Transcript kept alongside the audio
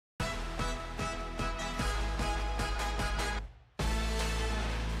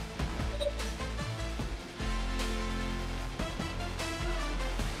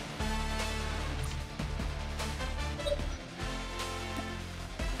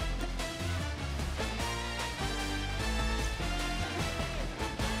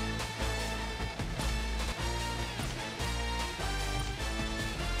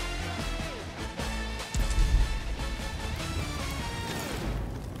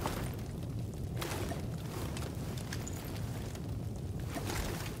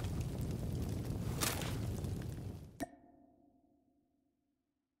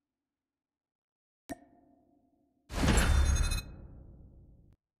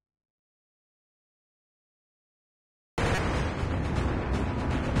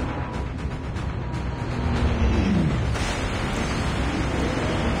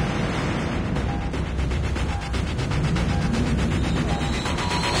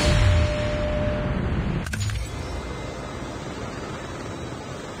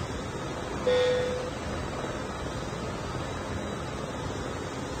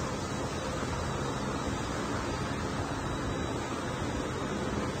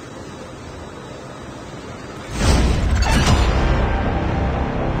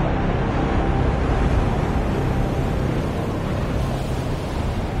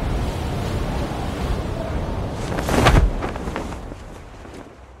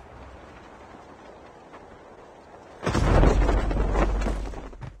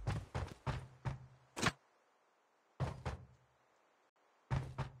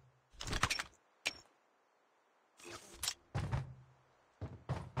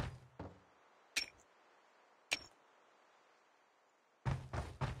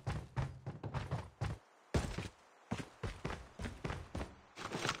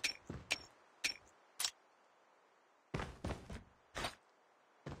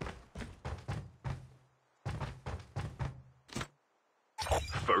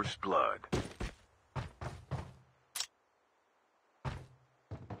First blood.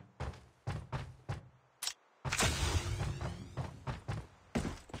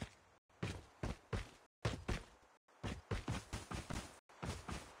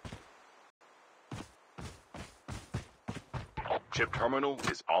 Chip terminal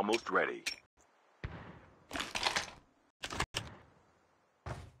is almost ready.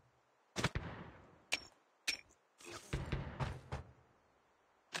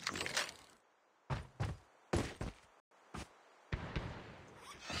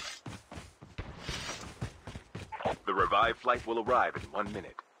 The revived flight will arrive in 1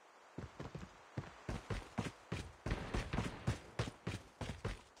 minute.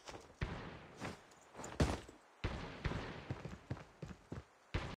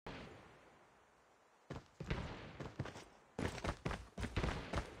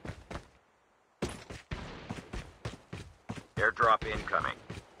 Airdrop incoming.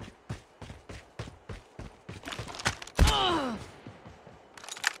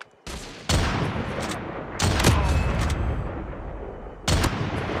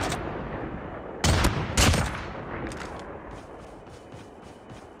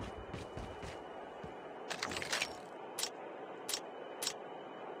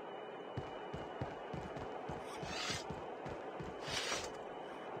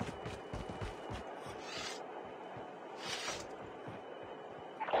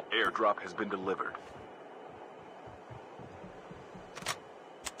 Airdrop has been delivered.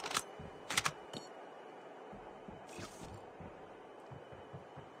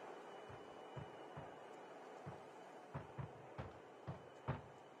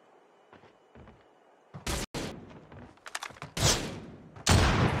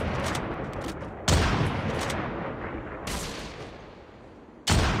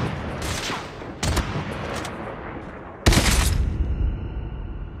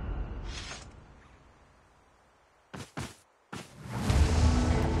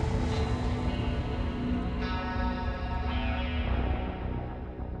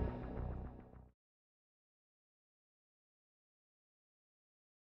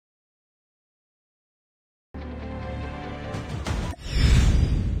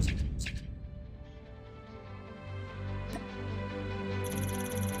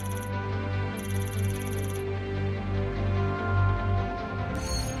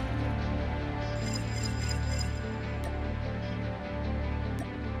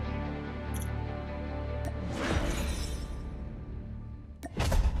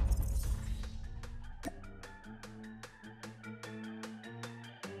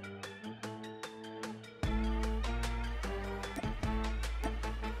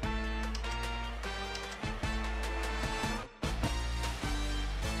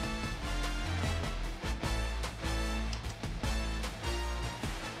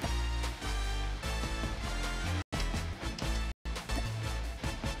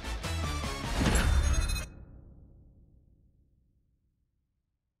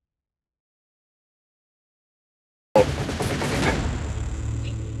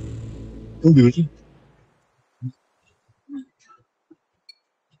 Oh gitu sih.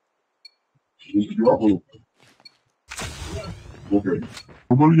 Oke,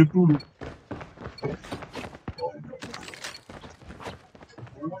 coba lihat dulu.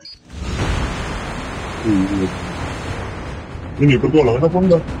 Ini petualangan apa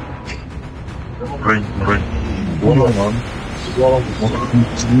enggak? Rank. Petualangan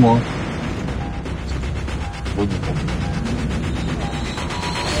semua. Gitu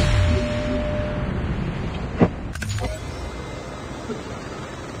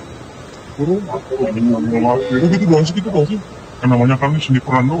doang sih. Yang namanya kan seni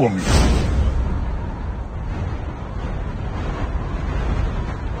peran doang nih.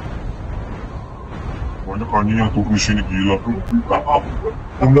 Banyak kanyi yang turun di sini gila.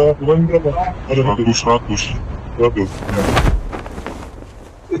 Udah, bukan berapa? Ada 100.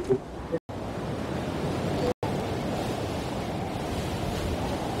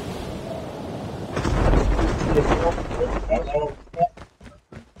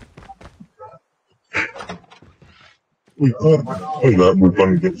 Wih, enggak,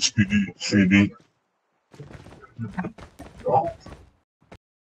 bukan CD.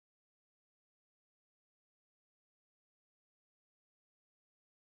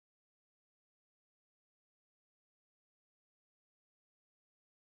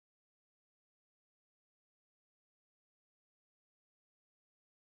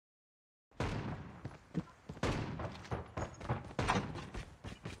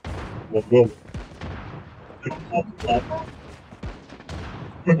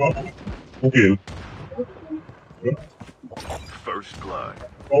 Oke. First blood.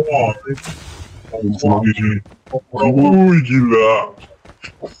 Muncul lagi sini. Wuih, gila.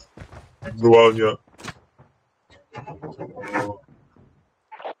 Visualnya.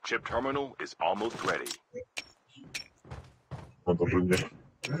 Chip terminal is almost ready. Motornya.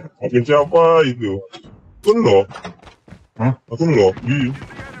 Makin siapa itu? Akun lo? Hah? Akun lo? Iya.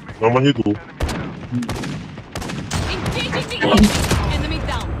 Namanya itu. Enemy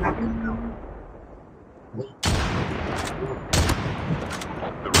down.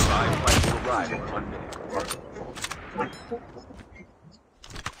 The revived flight will arrive in 1 minute.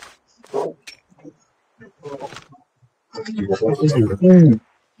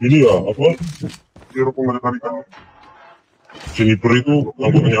 Ini ya, apa? Dia rekomendasikan. Juniper itu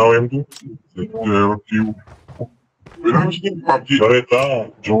anggotanya AWM tuh. JLQ. Bilang sih PUBG. Garena.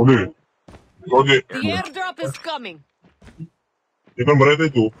 Juli. Oke. The airdrop is coming. Ya kan Garena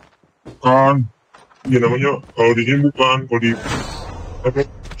itu. Kan. Ya namanya, kalau di game bukan. Kalau di FF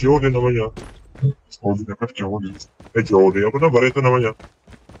COD namanya. Kalau di FF COD. COD. Apa namanya Garena namanya?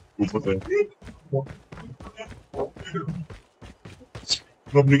 Lupa saya.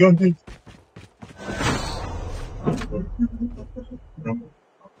 Belum diganti.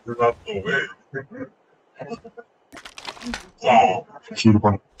 Sudah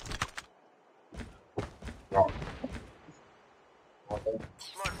depan.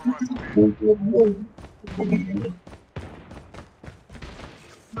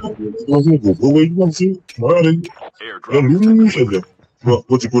 Langsung gue juga sih. Kemarin. Ya lulus aja. Wah,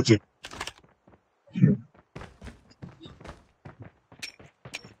 bocek-bocek.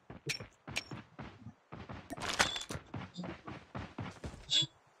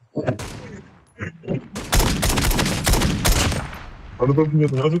 Ada tuh punya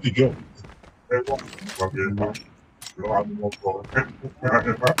tengah tuh 3.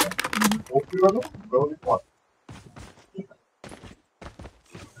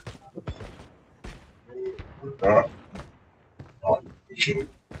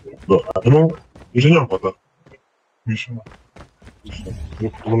 Emang bisanya apa tak? Bisa.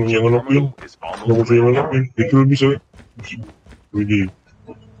 Temen yang ngenokin, yang musuh yang ngenokin, itu bisa. Begini.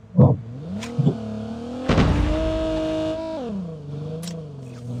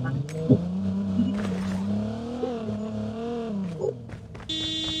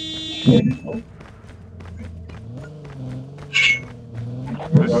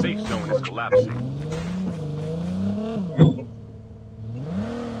 The safe zone is collapsing.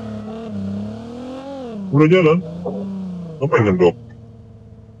 Udah jalan? Apa yang ngendok?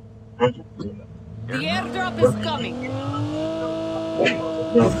 The airdrop is coming.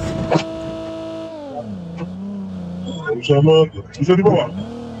 Sama, bisa dibawa?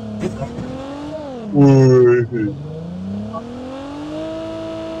 Wih.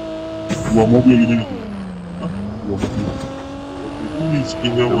 Dua mobil ini. Dua mobil. Ini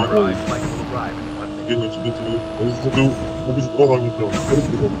skinnya The mahal. revived flight will arrive in 1 minute. Ini satu mobil orang itu. Harus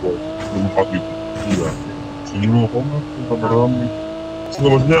dibawa. Empat gitu. Iya. Sini lo apa? Kita ramai.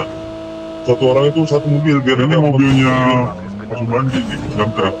 Enggak, maksudnya satu orang itu satu mobil biar ini mobilnya masuk mandi jam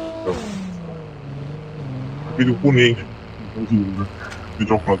truk. Tapi itu kuning. Itu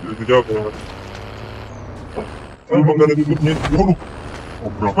coklat itu jago. Kalau nggak ada tutupnya, waduh,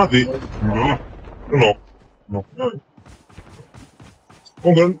 obrak mati. Enggak lah, kenok.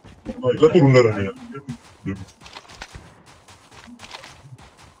 Oh kan, kita turun darahnya.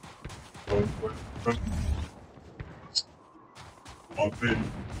 Mati.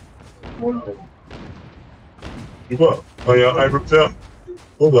 Coba kayak airnya,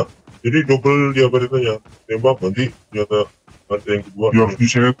 oh enggak. Jadi double dia beritanya, tembak nanti ternyata ada yang kedua. Ya harus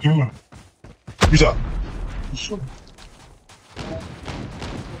disetting lah. Bisa. Bisa.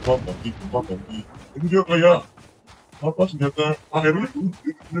 Tembak nanti. Itu dia kayak apa senjata airnya itu.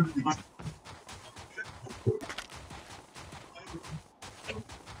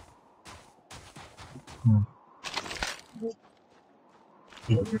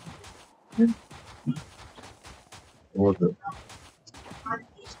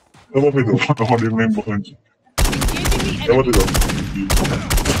 Apa itu? Apa ada yang nembak aja? Apa itu?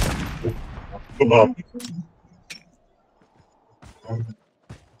 Tebak.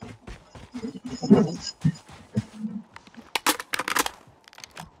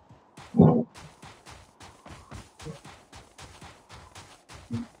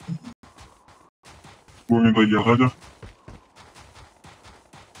 Gue minta ijazah aja.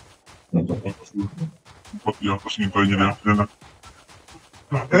 Empat di atas mintanya dia enak.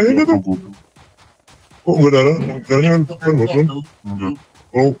 Ini tuh. Kok nggak darah? Darahnya kan bosan. Enggak.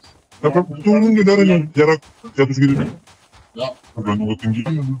 Oh, apa turun ke darahnya jarak jatuh segitu? Tergantung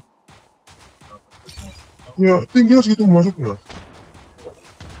ketinggian. Ya tinggi segitu masuknya.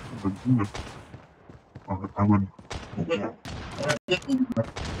 bener. Angkat tangan.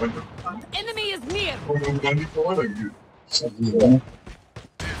 Enemy is near.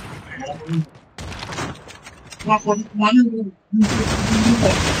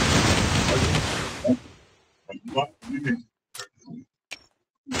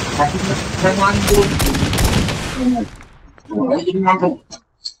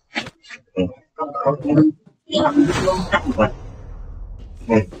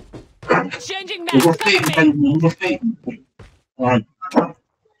 Changing map. Cover me.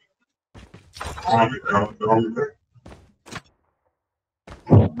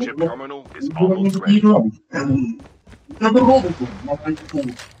 Chip terminal is almost ready.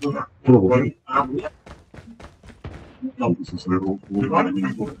 Malam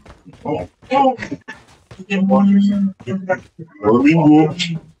minggu.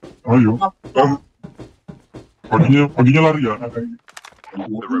 Ayo. Paginya lari ya.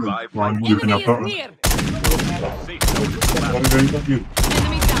 The revived flight Enemy is near. safe zone is collapsing. Lari dari kaki.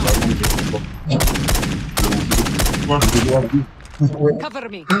 Enemy down. Cover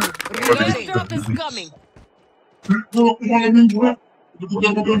me. Reloading. Drop is coming. Bentar,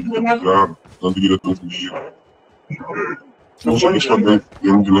 nanti kita tunggu sendiri. Nggak usah ispan kan,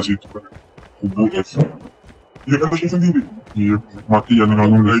 yang jelas itu kan. Kubu F. Iya kan tadi sendiri. Iya, mati yang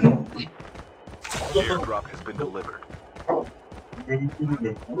nganggung lagi. Airdrop has been delivered.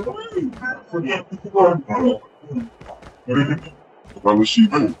 Terlalu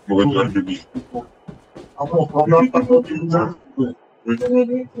sibuk mengejar jenis.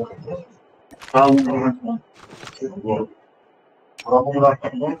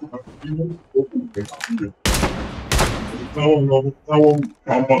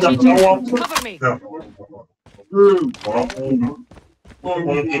 Cover me.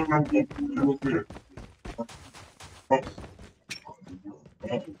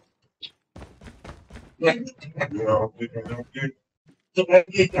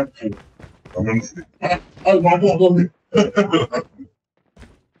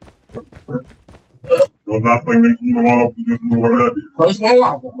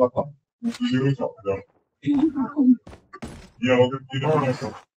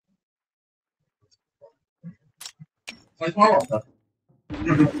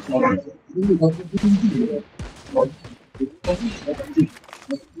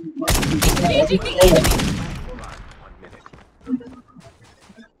 Engaging the enemy. 1 minute.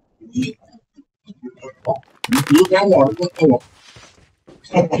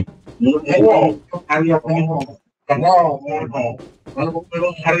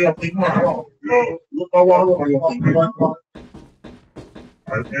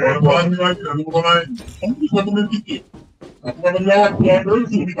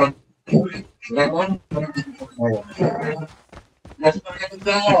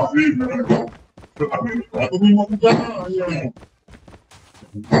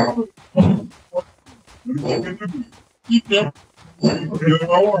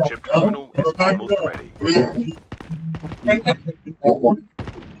 Chip terminal is almost ready.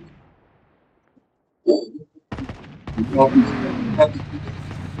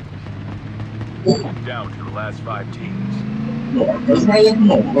 Down to the last 5 teams. The safe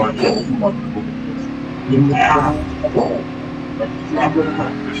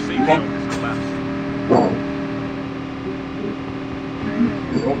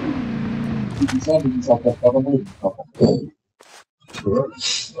zone is collapsing.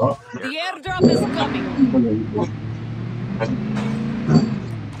 The airdrop is coming.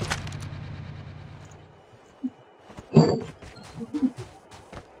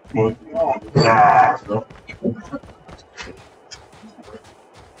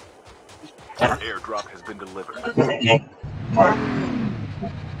 Airdrop has been delivered.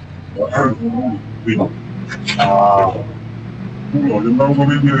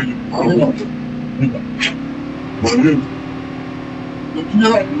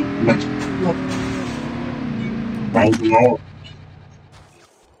 Thank you.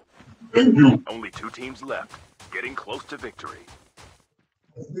 Only 2 teams left. Getting close to victory.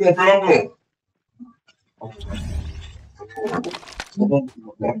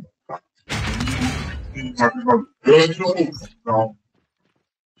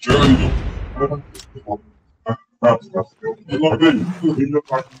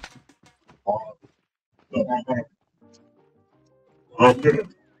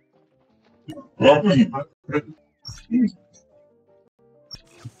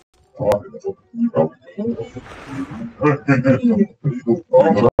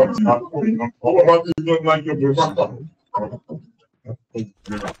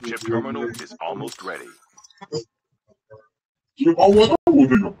 Chip terminal is almost ready.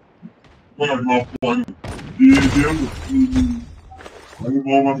 kemampuan dia aku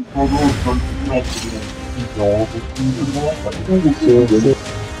mau masuk terus dan jawab.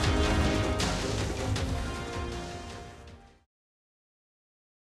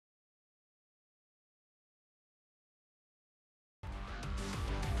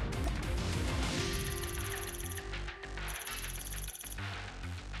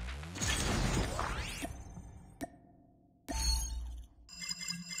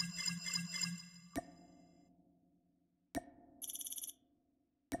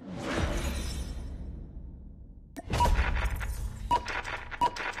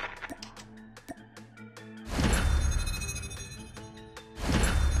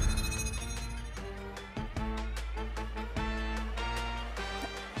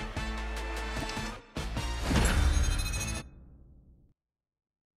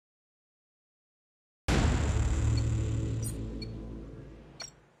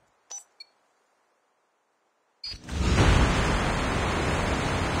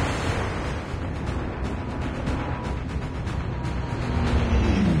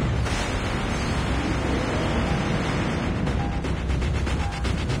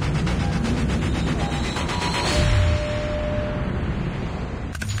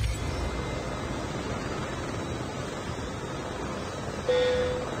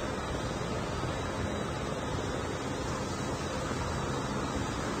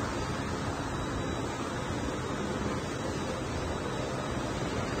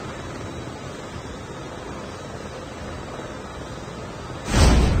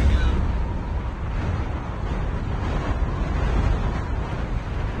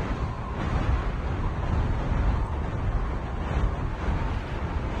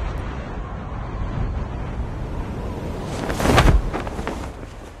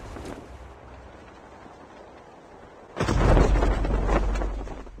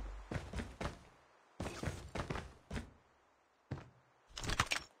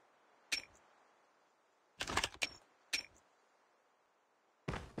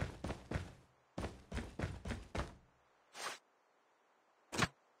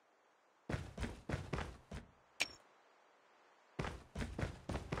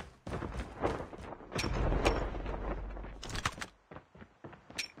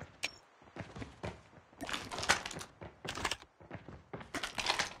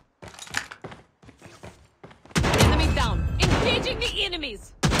 Engaging the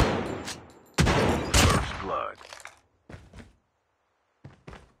enemies! First blood.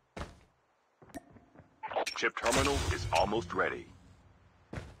 Chip terminal is almost ready.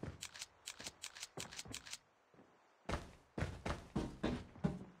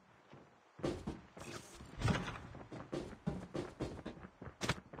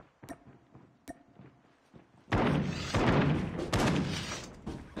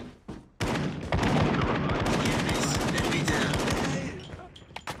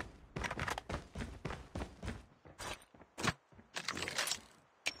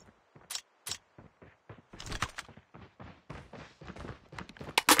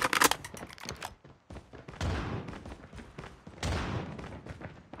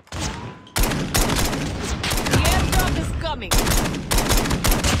 Coming.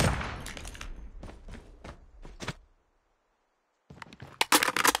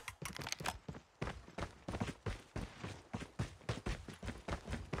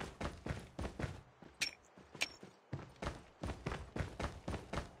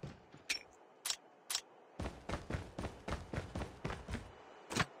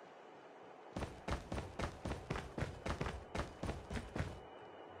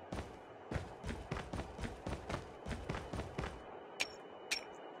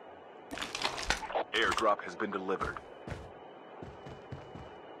 Airdrop has been delivered.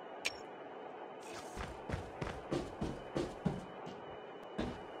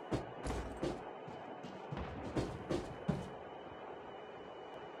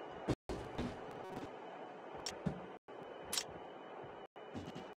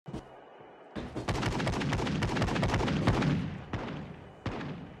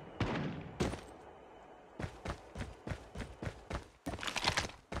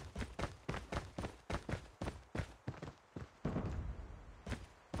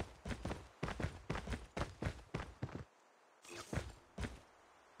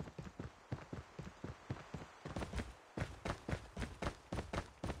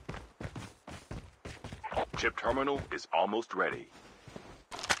 Chip terminal is almost ready.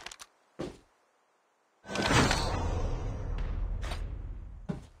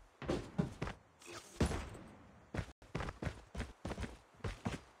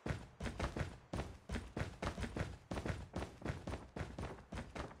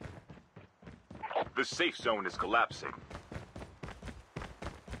 The safe zone is collapsing.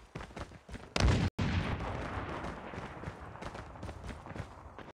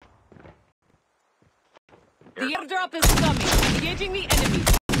 The airdrop is coming. Engaging the enemy.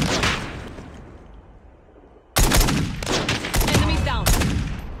 Enemy down.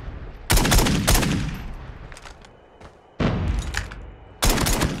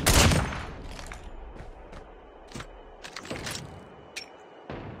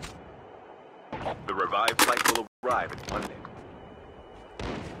 The revived flight will arrive in 1 minute.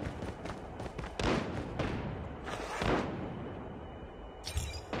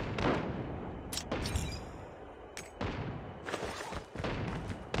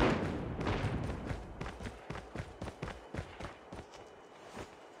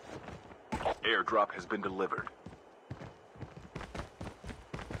 Airdrop has been delivered.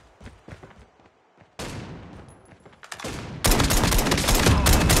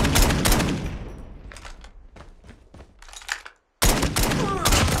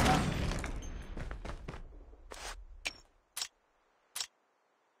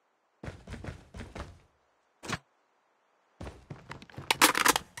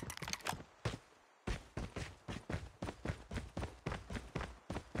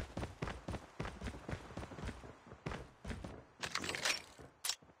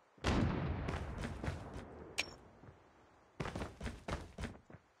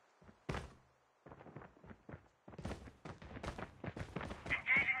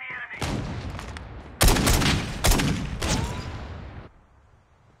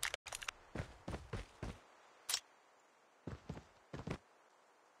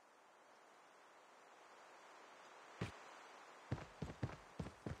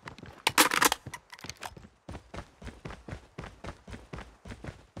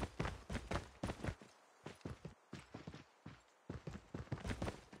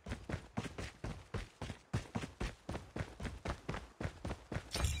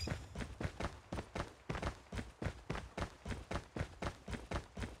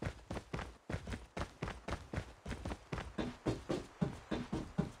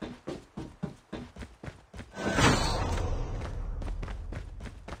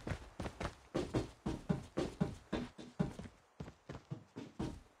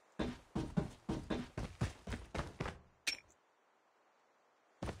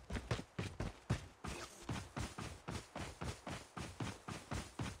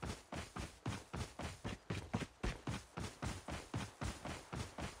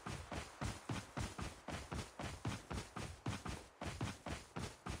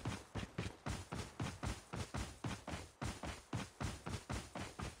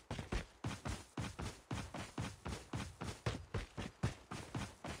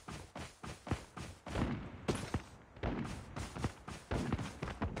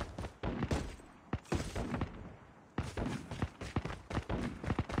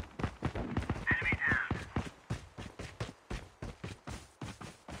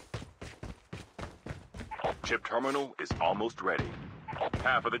 Chip terminal is almost ready.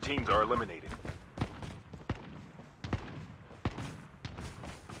 Half of the teams are eliminated.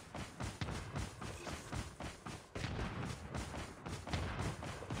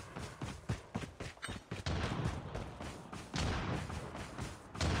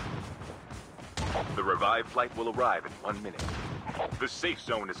 The revived flight will arrive in 1 minute. The safe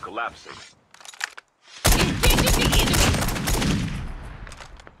zone is collapsing. Engaging the enemy.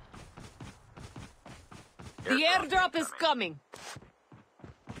 The airdrop is coming.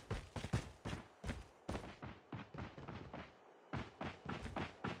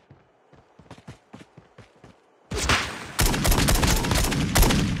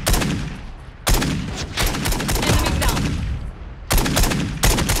 Enemy down.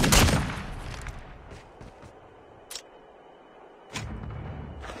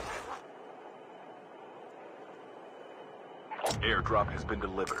 Airdrop has been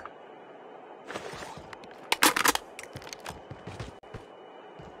delivered.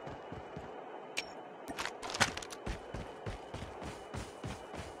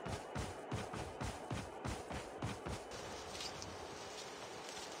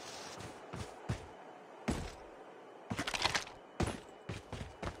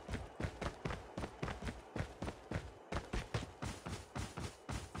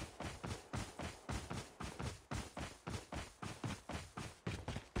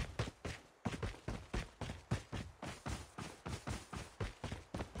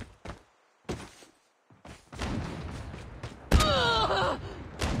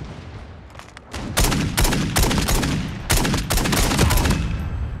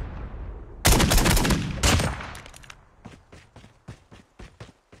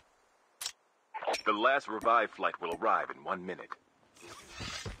 The last revive flight will arrive in 1 minute.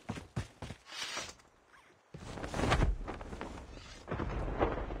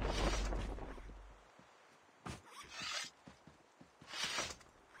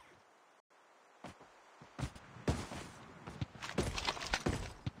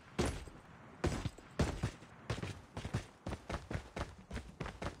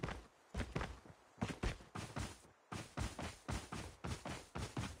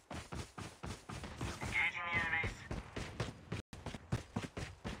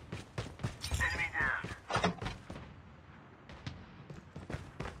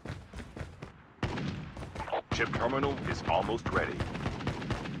 Chip terminal is almost ready.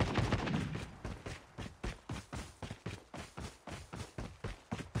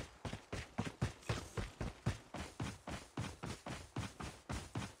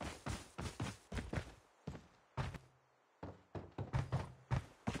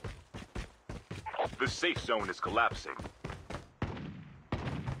 The safe zone is collapsing.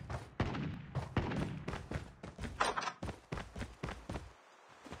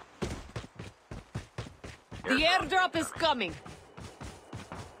 The airdrop is coming.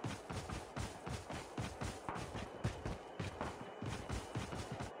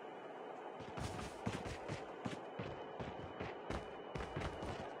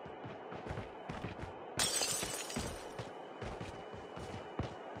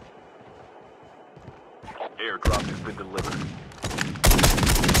 Airdrop has been delivered.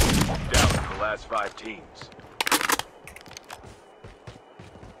 Down to the last 5 teams.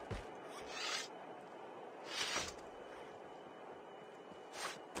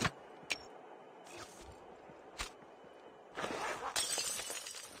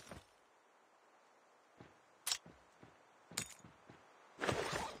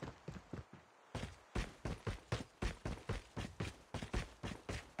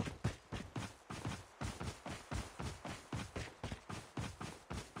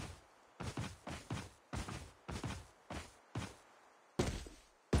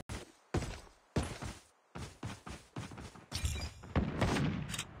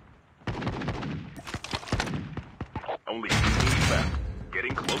 Only 2 teams left,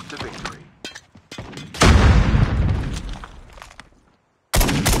 getting close to victory.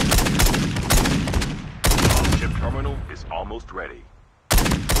 Chip terminal is almost ready.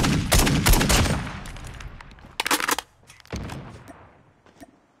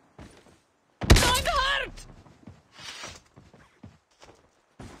 I'm hurt!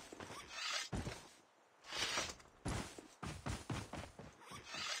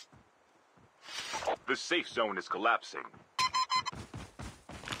 The safe zone is collapsing.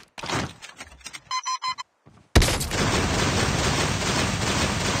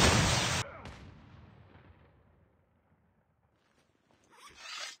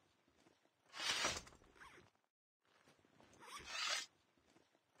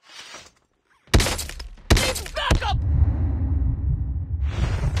 Need backup!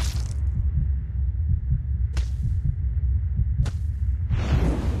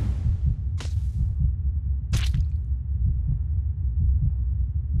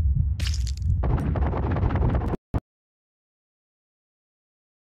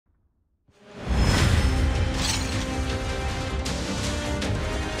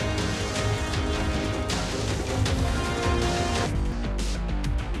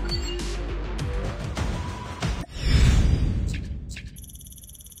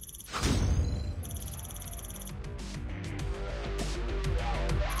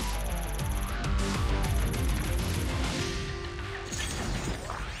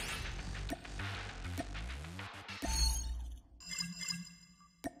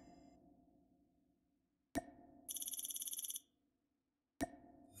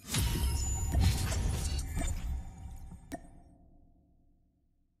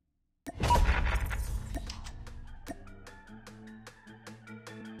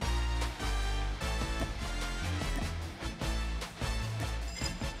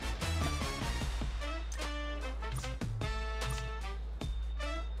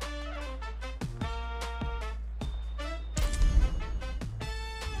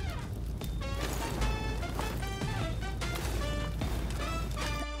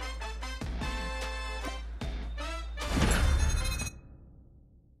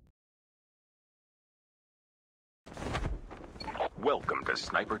 Welcome to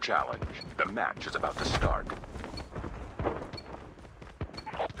Sniper Challenge. The match is about to start.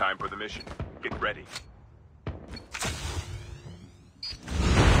 Time for the mission. Get ready.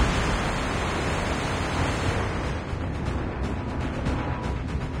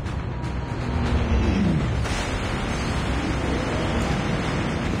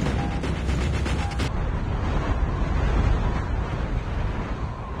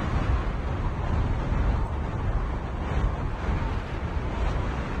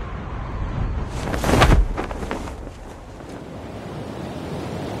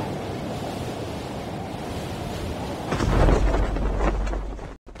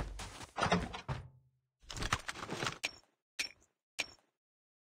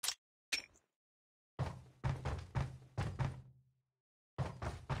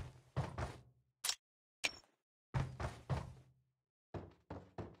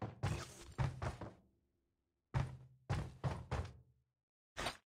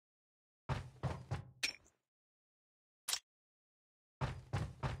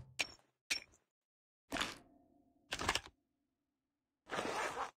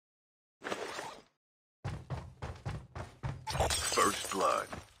 First blood.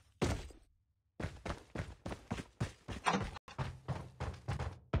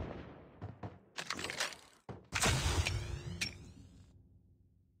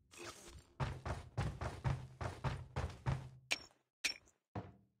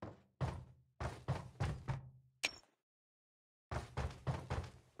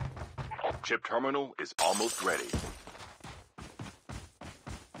 Chip terminal is almost ready.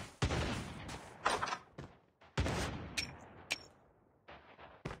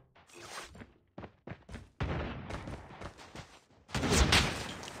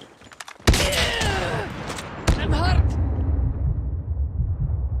 I'm hurt.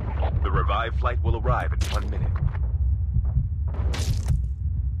 The revived flight will arrive in 1 minute.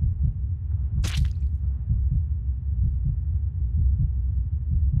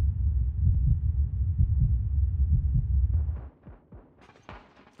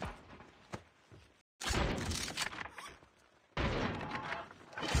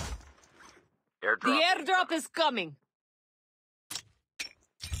 The airdrop is coming.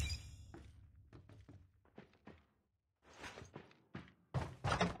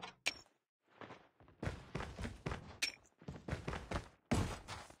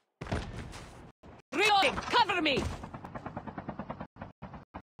 Reloading! Cover me!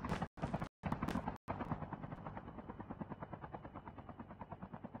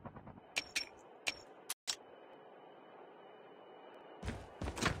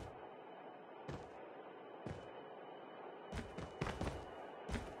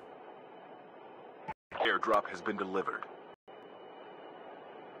 Airdrop has been delivered.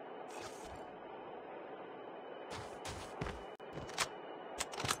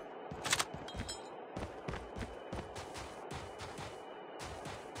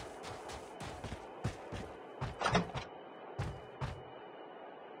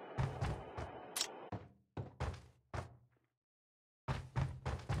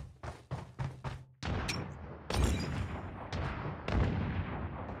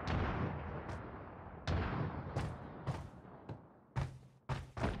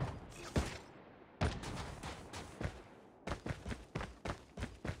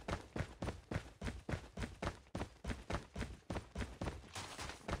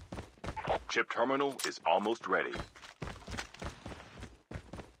 Chip terminal is almost ready.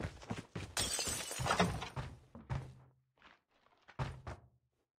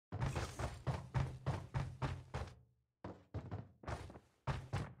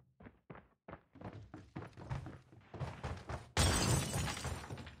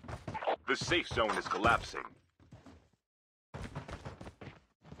 The safe zone is collapsing.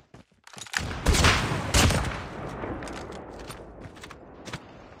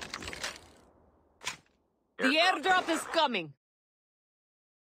 The airdrop is coming.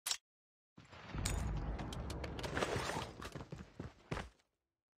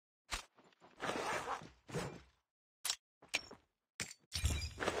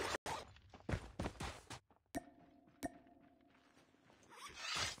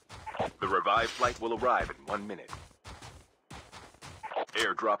 The revived flight will arrive in 1 minute.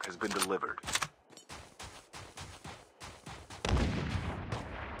 Airdrop has been delivered.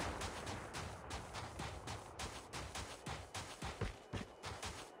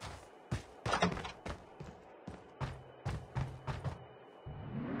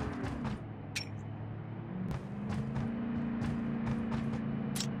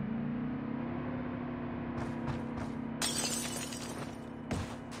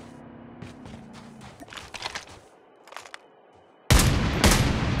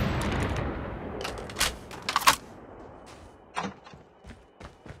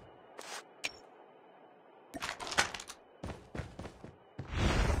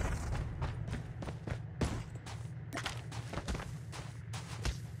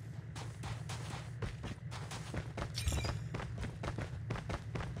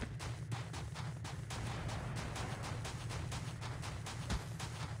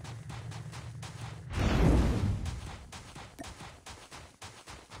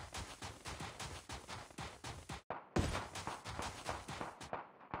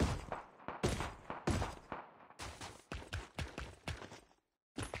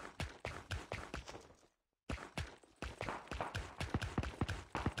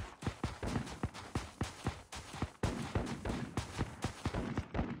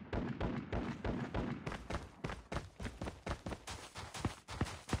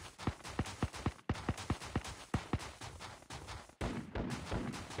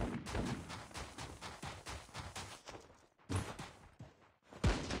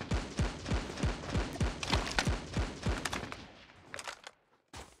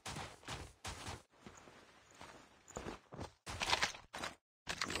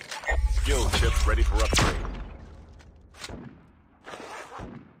 Skill chips ready for upgrade.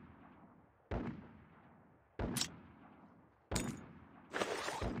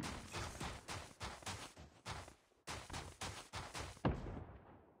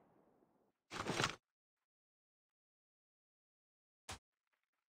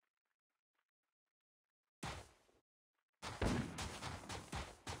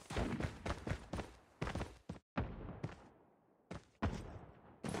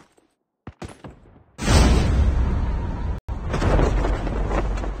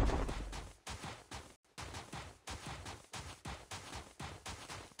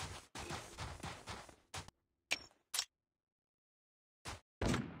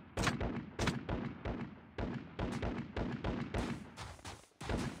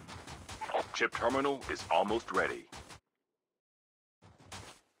 Chip terminal is almost ready.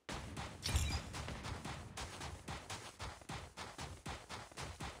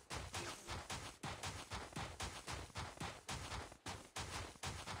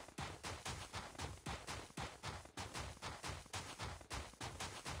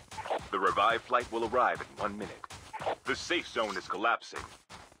 The revived flight will arrive in 1 minute. The safe zone is collapsing.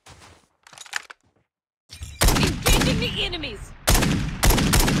 Engaging the enemies!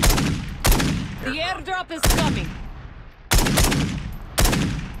 The airdrop is coming.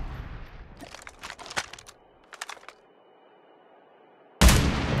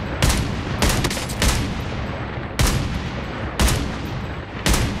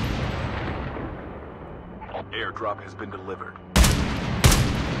 Airdrop has been delivered.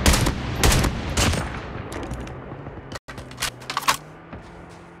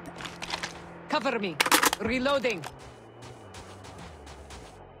 Cover me. Reloading.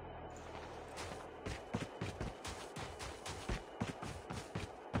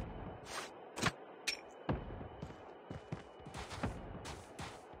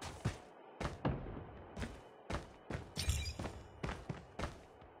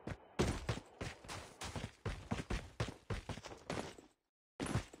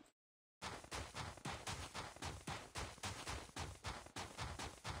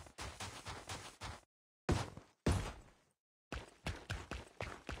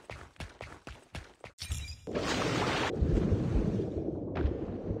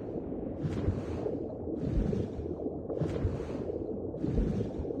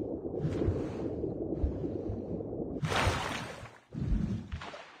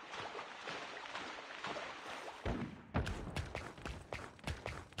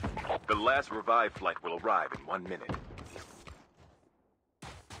 The last revived flight will arrive in 1 minute.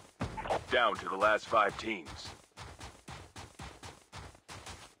 Down to the last 5 teams.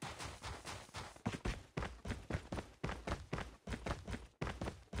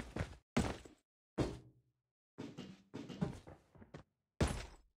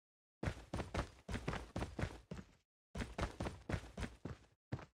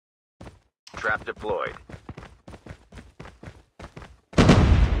 Trap deployed.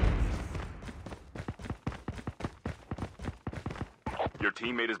 Your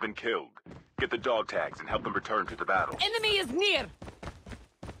teammate has been killed. Get the dog tags and help them return to the battle. Enemy is near!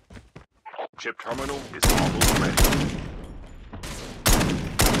 Chip terminal is almost ready.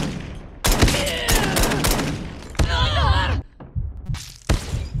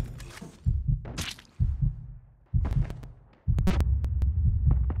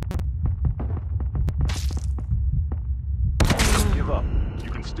 Don't give up. You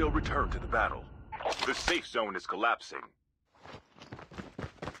can still return to the battle. The safe zone is collapsing.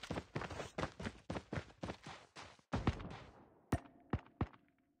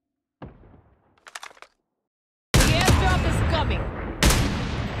 Coming.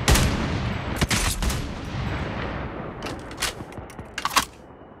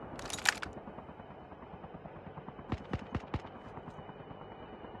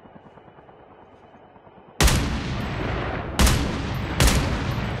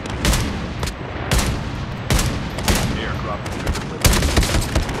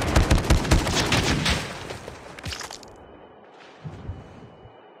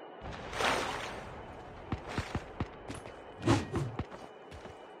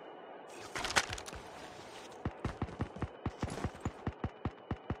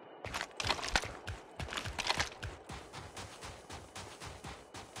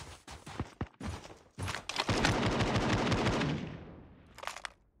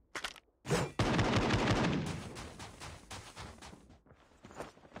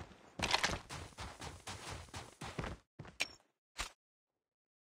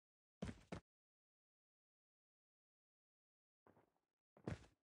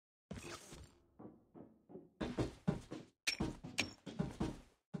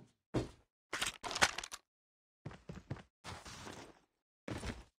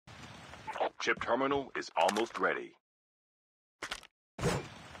 Chip terminal is almost ready.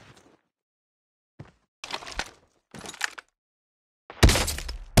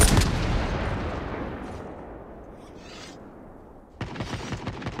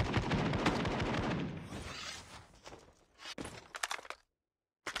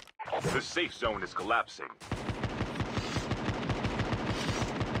 The safe zone is collapsing.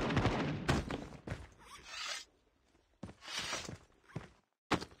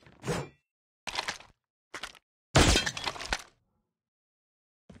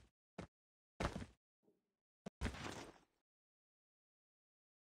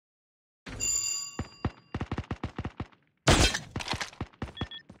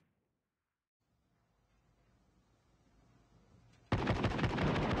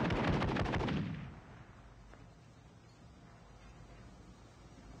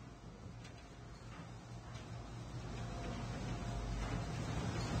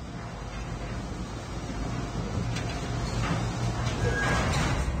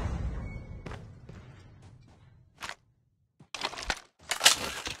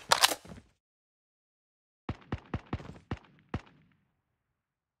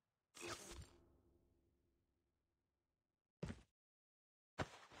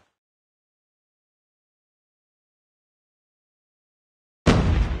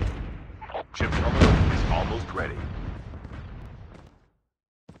 Chip terminal is almost ready.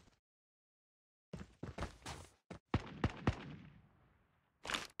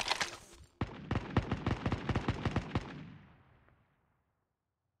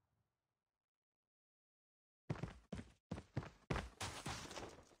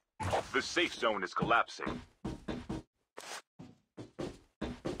 The safe zone is collapsing.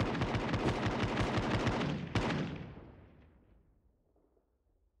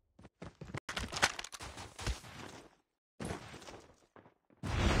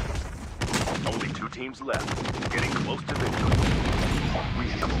 Only 2 teams left, getting close to victory. We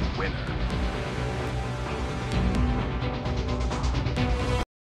have a winner.